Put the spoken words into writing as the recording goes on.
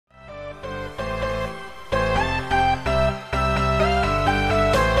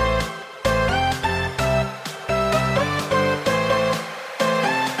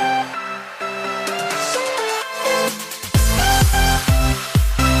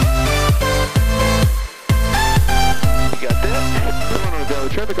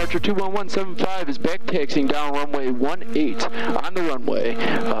traffic, Archer 21175 is back taxiing down runway 18 on the runway,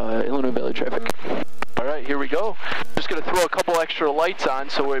 Illinois Valley traffic. All right, here we go. Just going to throw a couple extra lights on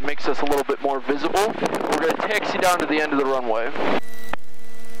so it makes us a little bit more visible. We're going to taxi down to the end of the runway.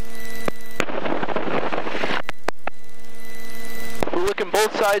 We're looking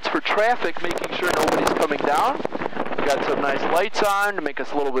both sides for traffic, making sure nobody's coming down. We got some nice lights on to make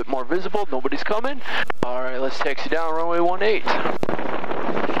us a little bit more visible. Nobody's coming. All right, let's taxi down runway 18.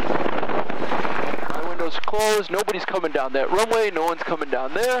 My window's closed. Nobody's coming down that runway. No one's coming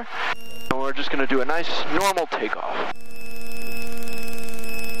down there. And we're just going to do a nice normal takeoff.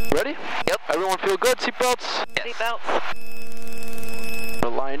 Ready? Yep. Everyone feel good? Seatbelts? Yes. Seatbelts. We're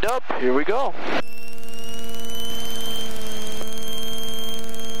lined up. Here we go.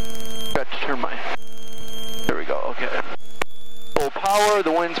 Got to turn my... There we go. Okay. Full power.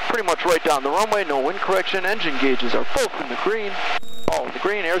 The wind's pretty much right down the runway. No wind correction. Engine gauges are both in the green. All in the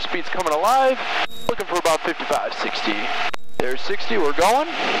green. Airspeed's coming alive. Looking for about 55, 60. There's 60. We're going.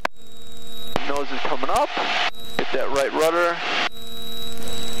 Nose is coming up. Hit that right rudder.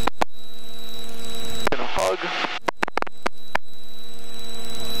 Gonna hug.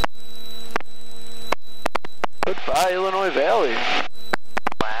 Goodbye, Illinois Valley.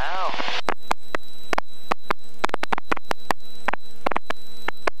 Wow.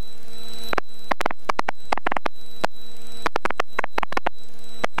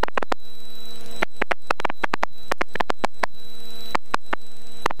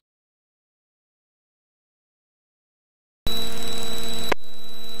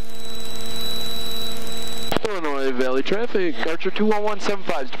 Illinois Valley traffic, Archer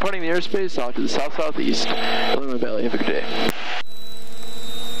 21175 is departing the airspace out to the south-southeast. Illinois Valley, have a good day.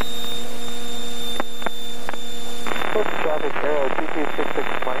 Traffic arrow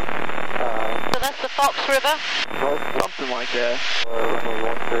 2266 Mike. So that's the Fox River? Something like that.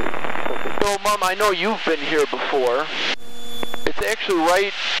 So, Mom, I know you've been here before. It's actually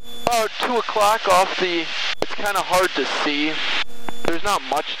right about 2 o'clock off the... It's kind of hard to see. There's not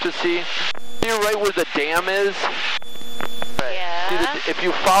much to see. You're right where the dam is. Yeah. See, if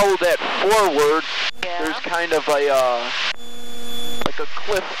you follow that forward, Yeah. there's kind of a like a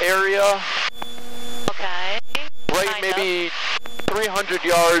cliff area. Okay. Right, Kind maybe 300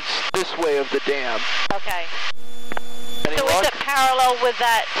 yards this way of the dam. Okay. Any So luck? is it parallel with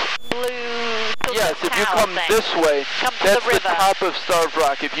that blue sort Yes, of if you tower come thing? this way, Come to that's the river. top of Starved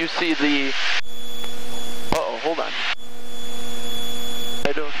Rock. If you see the... Uh-oh, hold on.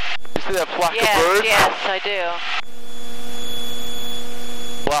 I don't... You see that flock of birds? Yes, I do.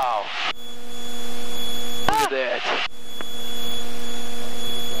 Wow. Look at that.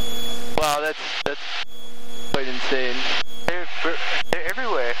 Wow, that's quite insane. They're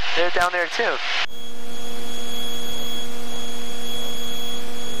everywhere. They're down there too.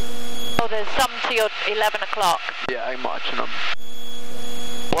 Oh, there's some to your 11 o'clock. Yeah, I'm watching them.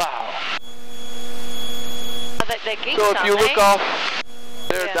 Wow. Oh, they're geese, So if you aren't look they? off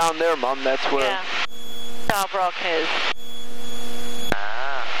there Yeah. down there, Mom, that's where... Yeah. Starved Rock is.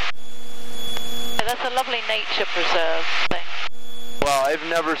 Ah. Yeah, that's a lovely nature preserve thing. Wow, I've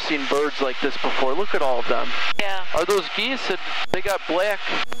never seen birds like this before. Look at all of them. Yeah. Are those geese? They got black...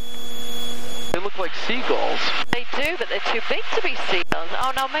 They look like seagulls. They do, but they're too big to be seagulls.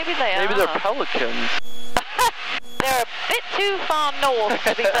 Oh, no, maybe they are. Maybe they're pelicans. They're a bit too far north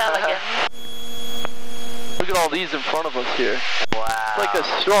to be pelicans. Look at all these in front of us here. Wow. It's like a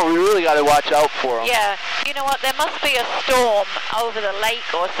storm. We really got to watch out for them. Yeah, you know what, there must be a storm over the lake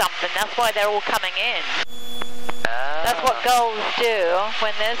or something. That's why they're all coming in. That's what gulls do.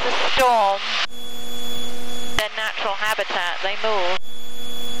 When there's a storm, their natural habitat, they move.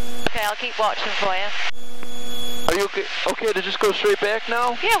 Okay, I'll keep watching for you. Are you okay to just go straight back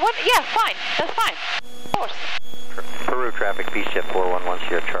now? Yeah, what? Yeah, fine. That's fine. Of course. Peru traffic, B-Ship 411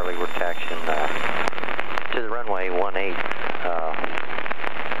 Sierra Charlie, we're taxiing to the runway 18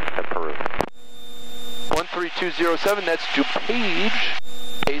 at Peru. 13207, that's DuPage,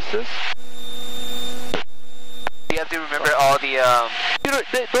 ACES. You have to remember all the You know,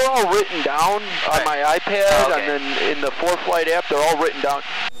 they're all written down on my iPad, Oh, okay. and then in the ForeFlight app, they're all written down.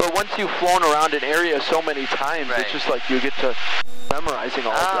 But once you've flown around an area so many times, Right. it's just like you get to memorizing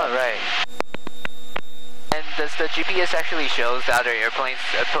all of them. right. And does the GPS actually shows the other airplanes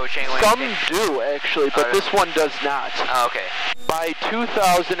approaching? When Some they... do, actually, but Oh, this one does not. Oh, okay. By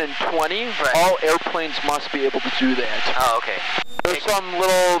 2020, Right. all airplanes must be able to do that. Oh, okay. There's some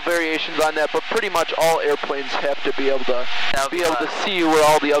little variations on that, but pretty much all airplanes have to be able to see where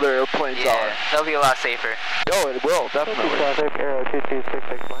all the other airplanes are. That'll be a lot safer. Oh, it will, definitely. Traffic, arrow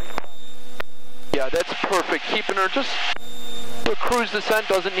 2266 Mike. Yeah, that's perfect. Keeping her just The cruise descent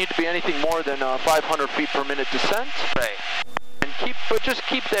doesn't need to be anything more than 500 feet per minute descent. Right. But just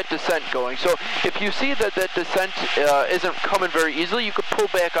keep that descent going. So if you see that that descent isn't coming very easily, you could pull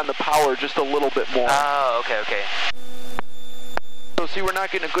back on the power just a little bit more. Oh, okay. So see, we're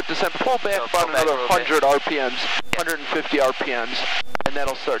not getting a good descent. Pull back So about pull back another a little 100 RPMs, 150 RPMs, and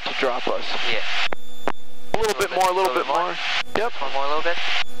that'll start to drop us. Yeah. A little bit more, a little bit more. Yep. One more, a little bit.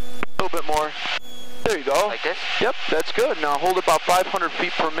 A little bit more. There you go. Like this? Yep, that's good. Now hold about 500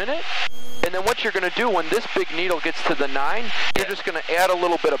 feet per minute. And then what you're going to do when this big needle gets to the 9, you're just going to add a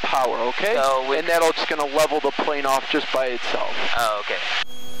little bit of power, okay? So and that'll just going to level the plane off just by itself. Oh, okay.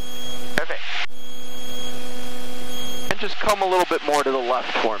 Perfect. And just come a little bit more to the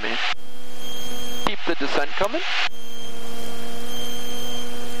left for me. Keep the descent coming.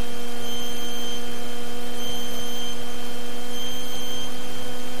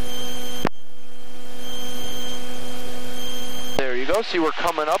 There you go. See, we're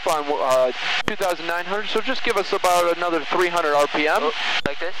coming up on 2,900, so just give us about another 300 RPM. Oh,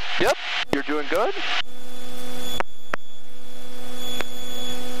 like this? Yep, you're doing good.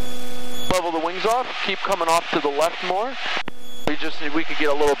 Level the wings off. Keep coming off to the left more. We could get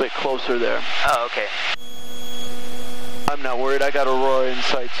a little bit closer there. Oh, okay. I'm not worried. I got Aurora in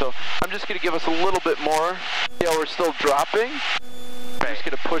sight, so I'm just going to give us a little bit more. Yeah, we're still dropping. I'm just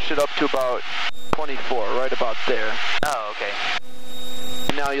going to push it up to about 24, right about there. Oh, okay.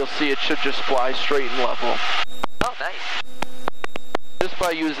 And now you'll see it should just fly straight and level. Oh, nice. Just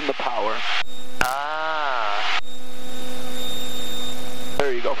by using the power. Ah.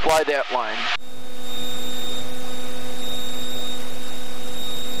 There you go. Fly that line.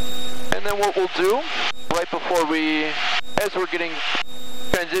 And then what we'll do, right before as we're getting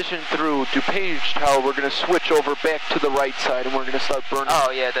transitioned through DuPage Tower, we're going to switch over back to the right side, and we're going to start burning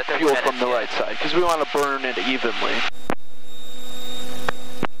fuel from the right side, because we want to burn it evenly.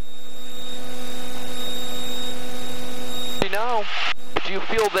 See now, do you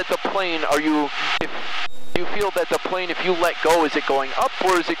feel that the plane, if you let go, is it going up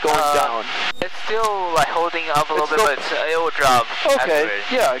or is it going down? It's still like holding up a little bit, but it will drop. Okay,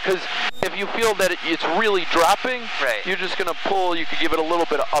 afterwards. yeah, because if you feel that it's really dropping, you're just going to pull, you could give it a little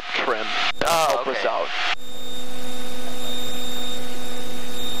bit of up trim to help us out.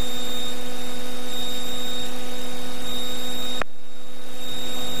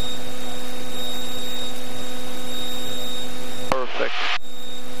 Perfect.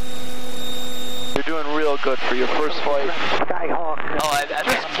 You're doing real good for your first flight. Skyhawk.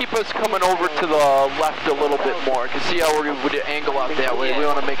 Just keep us coming over to the left a little bit more, because see how we would angle out that way. We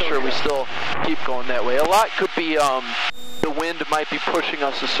want to make sure we still keep going that way. A lot could be the wind might be pushing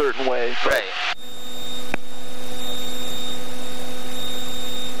us a certain way. Right.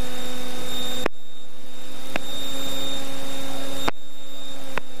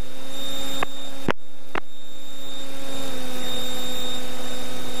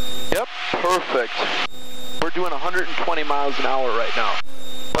 Yep, perfect. We're doing 120 miles an hour right now.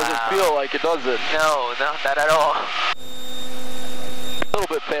 Doesn't feel like it, does it? No, not at all. A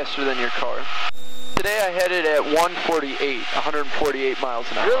little bit faster than your car. Today I had it at 148 miles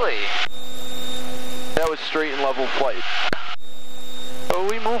an hour. Really? That was straight and level flight. So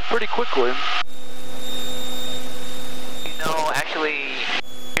we moved pretty quickly. No, actually,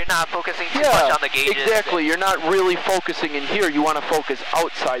 you're not focusing too much on the gauges. Exactly. You're not really focusing in here. You want to focus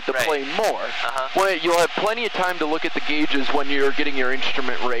outside the plane more. Well, you'll have plenty of time to look at the gauges when you're getting your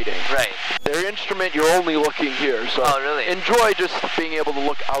instrument rating. Right. Their instrument, you're only looking here. So really? Enjoy just being able to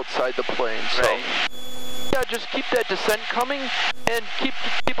look outside the plane. So. Right. Yeah, just keep that descent coming and keep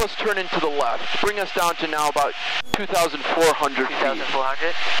us turning to the left. Bring us down to now about 2,400 feet.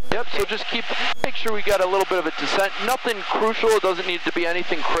 2,400? Yep, so just make sure we got a little bit of a descent. Nothing crucial. It doesn't need to be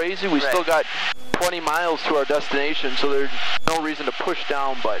anything crazy. We still got 20 miles to our destination, so there's no reason to push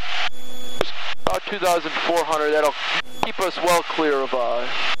down, but just about 2,400. That'll keep us well clear of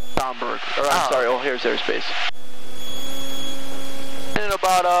Schaumburg. Or, I'm sorry, O'Hare's airspace. And in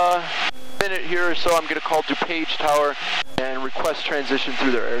about a minute here or so, I'm going to call DuPage Tower and request transition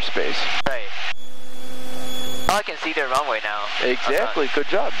through their airspace. Right. Oh, I can see their runway now. Exactly. Good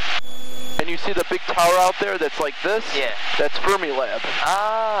job. And you see the big tower out there that's like this? Yeah. That's Fermilab.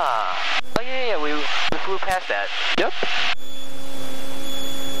 Ah. Oh, yeah, we flew past that. Yep.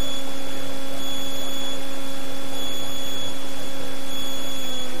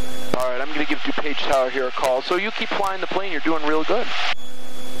 All right, I'm going to give DuPage Tower here a call. So you keep flying the plane. You're doing real good.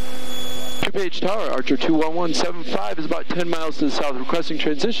 DuPage Tower, Archer 21175 is about 10 miles to the south, requesting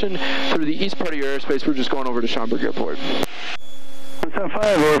transition through the east part of your airspace. We're just going over to Schaumburg Airport.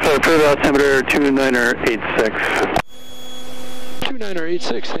 175, or for approved altimeter 2986.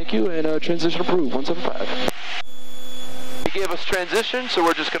 2986, thank you, and transition approved, 175. He gave us transition, so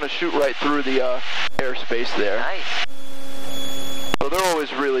we're just going to shoot right through the airspace there. Nice. So they're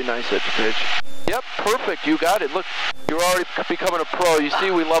always really nice edge pitch. Yep, perfect, you got it. Look, you're already becoming a pro. You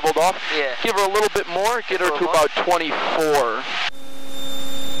see we leveled off? Yeah. Give her a little bit more, get her to about 24.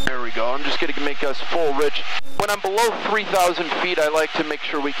 There we go. I'm just going to make us full rich. When I'm below 3,000 feet, I like to make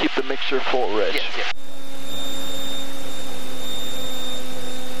sure we keep the mixture full rich. Yes, yes.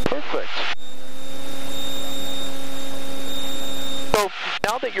 Perfect. So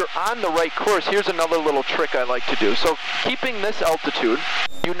now that you're on the right course, here's another little trick I like to do. So keeping this altitude,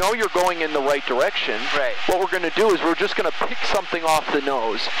 you know you're going in the right direction. Right. What we're going to do is we're just going to pick something off the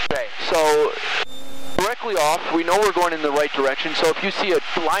nose. Right. So directly off, we know we're going in the right direction. So if you see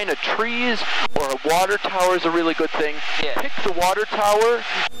a line of trees or a water tower is a really good thing. Yeah. Pick the water tower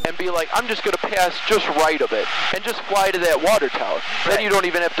and be like, I'm just going to pass just right of it and just fly to that water tower. Right. Then you don't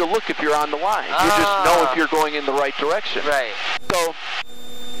even have to look if you're on the line. You just know if you're going in the right direction. Right. So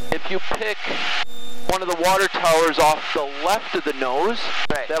if you pick one of the water towers off the left of the nose,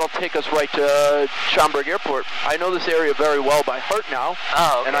 right, that'll take us right to Schaumburg Airport. I know this area very well by heart now,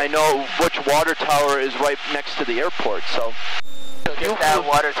 and I know which water tower is right next to the airport. So just that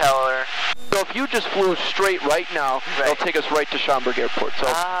water tower. So if you just flew straight right now, it'll take us right to Schaumburg Airport. So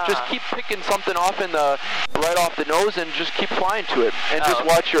just keep picking something off right off the nose and just keep flying to it. And just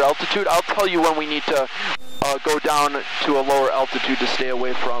watch your altitude. I'll tell you when we need to go down to a lower altitude to stay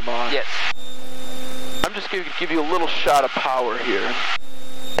away from... yes. I'm just going to give you a little shot of power here.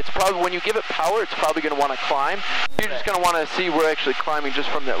 It's probably, when you give it power, it's probably going to want to climb. You're just going to want to see we're actually climbing just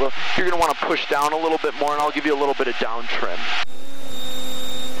from that little... You're going to want to push down a little bit more, and I'll give you a little bit of down trim.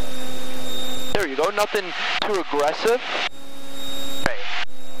 There you go, nothing too aggressive. Right.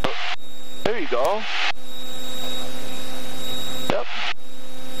 There you go. Yep.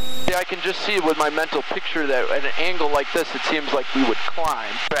 See, I can just see with my mental picture that at an angle like this, it seems like we would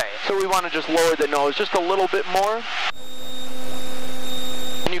climb. Right. So we want to just lower the nose just a little bit more.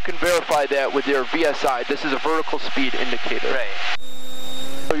 And you can verify that with your VSI. This is a vertical speed indicator. Right.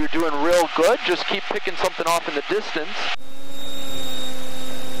 So you're doing real good. Just keep picking something off in the distance.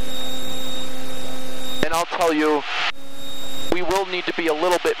 And I'll tell you, we will need to be a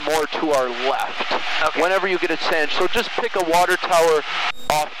little bit more to our left whenever you get a chance. So just pick a water tower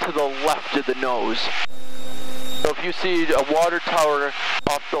off to the left of the nose. So if you see a water tower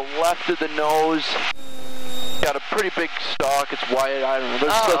off the left of the nose, got a pretty big stalk, it's wide, I don't know,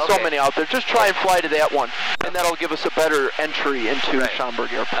 there's so many out there. Just try and fly to that one, and that'll give us a better entry into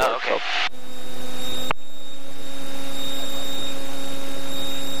Schaumburg Airport. Oh, okay.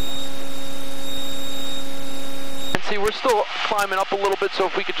 See, we're still climbing up a little bit, so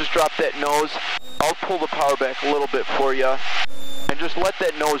if we could just drop that nose, I'll pull the power back a little bit for you. And just let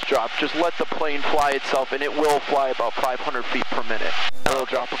that nose drop. Just let the plane fly itself, and it will fly about 500 feet per minute. It'll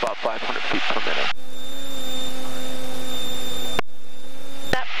drop about 500 feet per minute.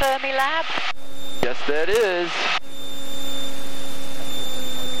 Is that Fermilab? Yes, that is.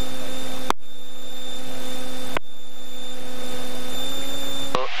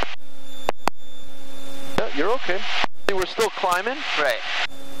 You're okay. See, we're still climbing. Right.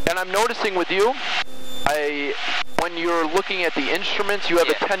 And I'm noticing with you, when you're looking at the instruments, you have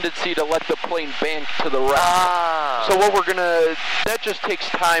a tendency to let the plane bank to the right. So what that just takes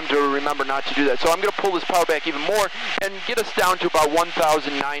time to remember not to do that. So I'm going to pull this power back even more and get us down to about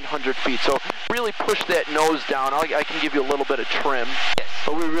 1,900 feet. So really push that nose down. I can give you a little bit of trim. Yes.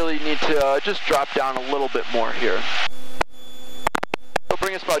 But we really need to just drop down a little bit more here. It'll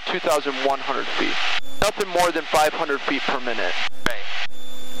bring us about 2,100 feet. Nothing more than 500 feet per minute. Right.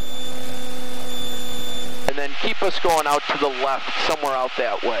 And then keep us going out to the left, somewhere out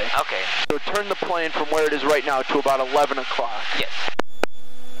that way. Okay. So turn the plane from where it is right now to about 11 o'clock. Yes.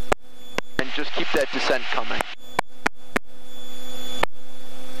 And just keep that descent coming.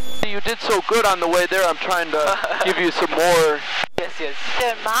 See, you did so good on the way there, I'm trying to give you some more. Yes, yes.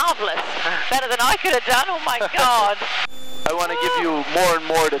 Doing marvelous. Better than I could have done, oh my God. I want to give you more and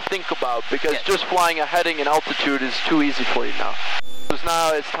more to think about, because just flying a heading and altitude is too easy for you now. Because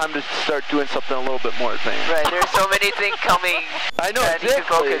now it's time to start doing something a little bit more advanced. Right, there's so many things coming. I know,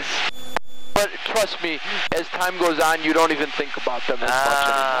 exactly. But trust me, as time goes on, you don't even think about them as much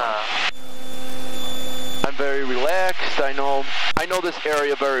anymore. I'm very relaxed. I know this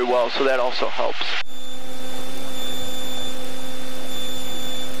area very well, so that also helps.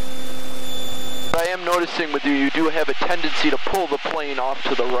 But I am noticing with you, you do have a tendency to pull the plane off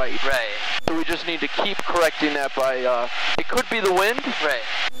to the right. Right. So we just need to keep correcting that by, it could be the wind. Right.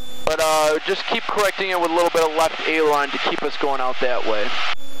 But just keep correcting it with a little bit of left aileron to keep us going out that way.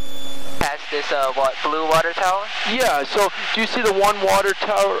 Past this, what, blue water tower? Yeah, so do you see the one water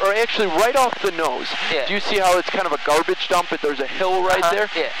tower, or actually right off the nose? Yeah. Do you see how it's kind of a garbage dump, but there's a hill right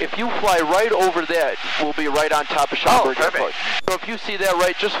there? Yeah. If you fly right over that, we'll be right on top of Schaumburg Airport. So if you see that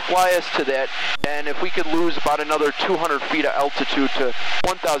right, just fly us to that, and if we could lose about another 200 feet of altitude to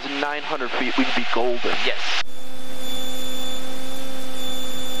 1,900 feet, we'd be golden. Yes.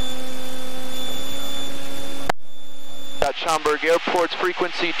 Got Schaumburg Airport's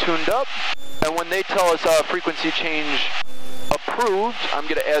frequency tuned up, and when they tell us frequency change approved, I'm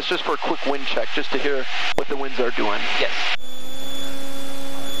going to ask just for a quick wind check, just to hear what the winds are doing. Yes.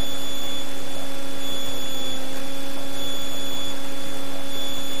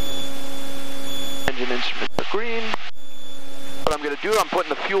 Engine instruments are green. What I'm going to do, I'm putting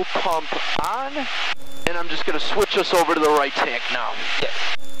the fuel pump on, and I'm just going to switch us over to the right tank now. Yes.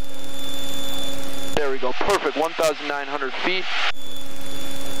 There we go, perfect, 1,900 feet.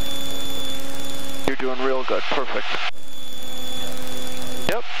 You're doing real good, perfect.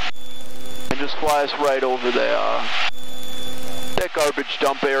 Yep. And just fly us right over that garbage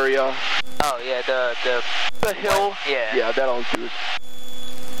dump area. Oh yeah, the hill. What? Yeah. Yeah, that'll do it.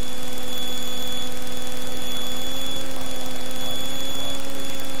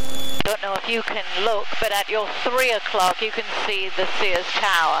 Don't know if you can look, but at your 3 o'clock you can see the Sears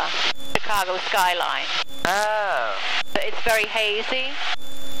Tower, Chicago skyline. Oh. It's very hazy,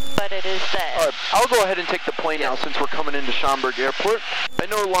 but it is there. All right, I'll go ahead and take the plane now since we're coming into Schaumburg Airport. I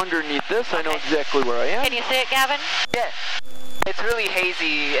no longer need this. I know exactly where I am. Can you see it, Gavin? Yeah. It's really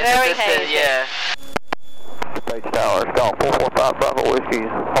hazy in Very the distance, hazy. yeah. Space Tower, Scott 445 Bravo Whiskey,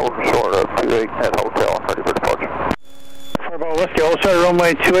 hold short of 28 at hotel, ready for departure. 4 Bravo Whiskey, hold short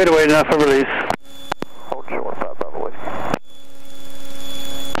runway 28 away enough for release. Hold short 5 Bravo Whiskey.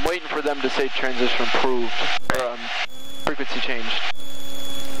 I'm waiting for them to say transition approved, or frequency changed.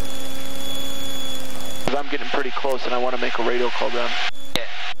 Because I'm getting pretty close and I want to make a radio call down. Yeah.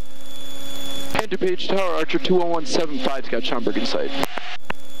 Canton Page Tower, Archer 21175's got Schaumburg in sight.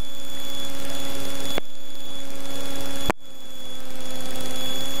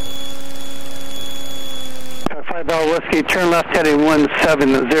 Bravo Whiskey, turn left heading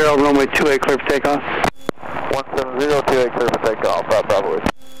 170, runway 28, clear for takeoff. 170, 28, clear for takeoff, 5 Bravo Whiskey.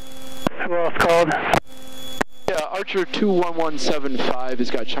 Who else called? Yeah, Archer 21175 has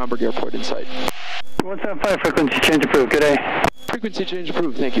got Schaumburg Airport in sight. 175, frequency change approved, good day. Frequency change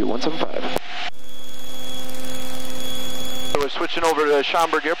approved, thank you, 175. So we're switching over to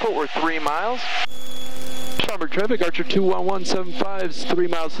Schaumburg Airport, we're 3 miles. Schaumburg traffic, Archer 21175 is 3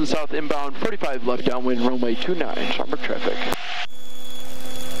 miles to the south inbound, 45 left downwind, runway 29, Schaumburg traffic.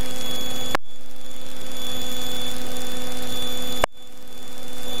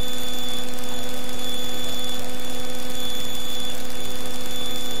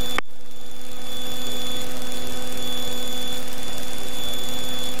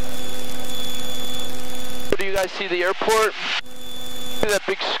 So do you guys see the airport? See that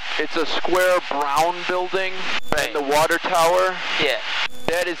big, it's a square brown building, and the water tower? Yeah.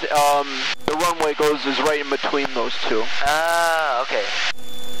 That is, the runway is right in between those two. Ah, okay.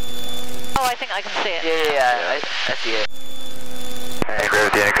 Oh, I think I can see it. Yeah, I see it. Hey,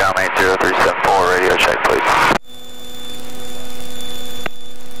 Gravity Intercom 80374, radio check, please.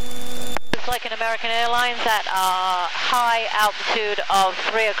 It's like an American Airlines at a high altitude of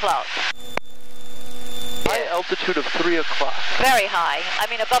 3 o'clock. High altitude of 3 o'clock. Very high. I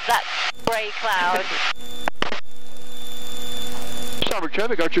mean, above that gray cloud. Schaumburg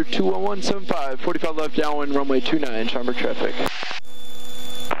traffic, Archer 21175, 45 left downwind, runway 29, Schaumburg traffic.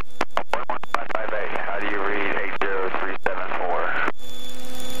 11558, how do you read 80374?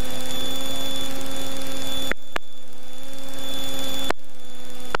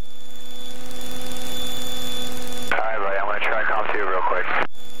 Alright, buddy, I'm going to try COM 2 real quick.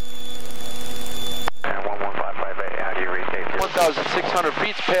 And 11558, how do you read 1,600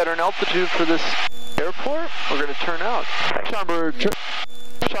 feet pattern altitude for this airport. We're going to turn out. Schaumburg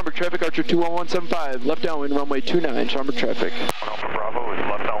traffic, Archer 21175, left downwind, runway 29, Schaumburg traffic. Alpha Bravo is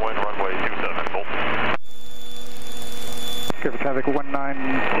left downwind, runway 27, full. Clear for traffic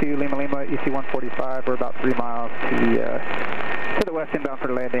 192 Lima Lima, EC 145, we're about 3 miles to the west inbound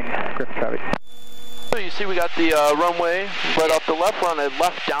for landing, clear for traffic. So you see we got the runway right off the left. We're on a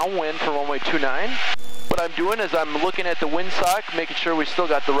left downwind for runway 29. What I'm doing is I'm looking at the windsock, making sure we still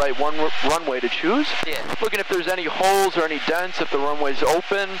got the right runway to choose. Yeah. Looking if there's any holes or any dents, if the runway's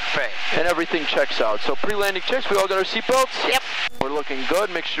open. Right. And everything checks out. So pre-landing checks, we all got our seatbelts? Yep. We're looking good.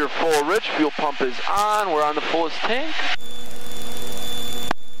 Make sure you're full rich. Fuel pump is on. We're on the fullest tank.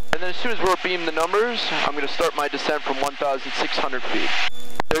 And then as soon as we're beam the numbers, I'm going to start my descent from 1,600 feet.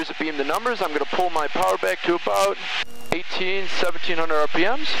 There's a beam the numbers. I'm going to pull my power back to about 1,700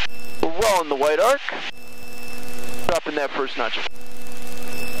 RPMs. We're well in the white arc. Dropping that first notch.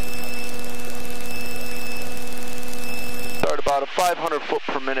 Start about a 500 foot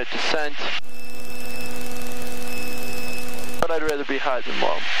per minute descent. But I'd rather be high than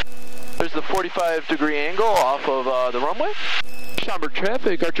low. There's the 45-degree angle off of the runway. Schaumburg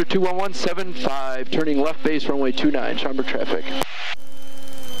traffic, Archer 21175, turning left base runway 29, Schaumburg traffic.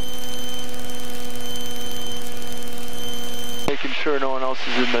 Making sure no one else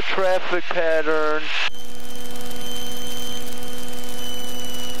is in the traffic pattern.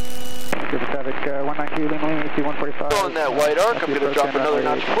 Good traffic, 192 Lima, AC 145. Still in that white arc, I'm going to drop another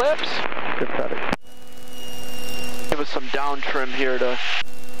notch flaps. Good traffic. Give us some down trim here to...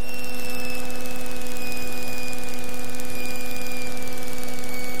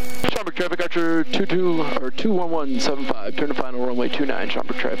 Schaumburg traffic, Archer 21175, turn to final runway 29,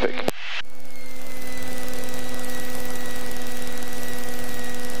 Schaumburg traffic.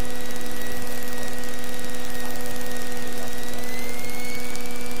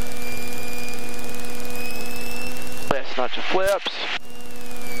 Last notch of flaps.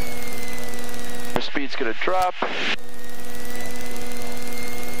 Our speed's gonna drop.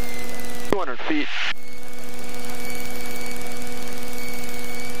 200 feet.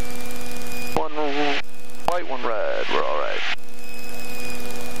 One white, one red, we're alright.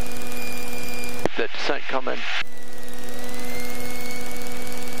 Keep that descent coming.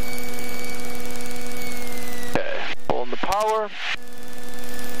 Okay, pulling the power. A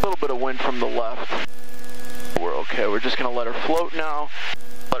little bit of wind from the left. We're okay, we're just gonna let her float now.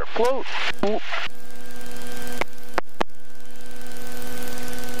 Let her float. Ooh.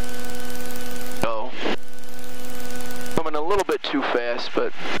 Go. Coming a little bit too fast,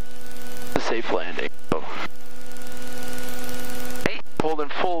 but a safe landing. So. Hey, pulled in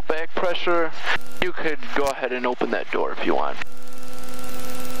full back pressure. You could go ahead and open that door if you want.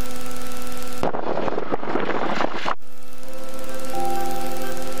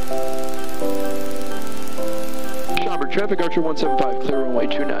 Schaumburg traffic, Archer 175, clear runway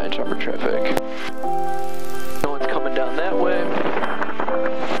 29, Schaumburg traffic.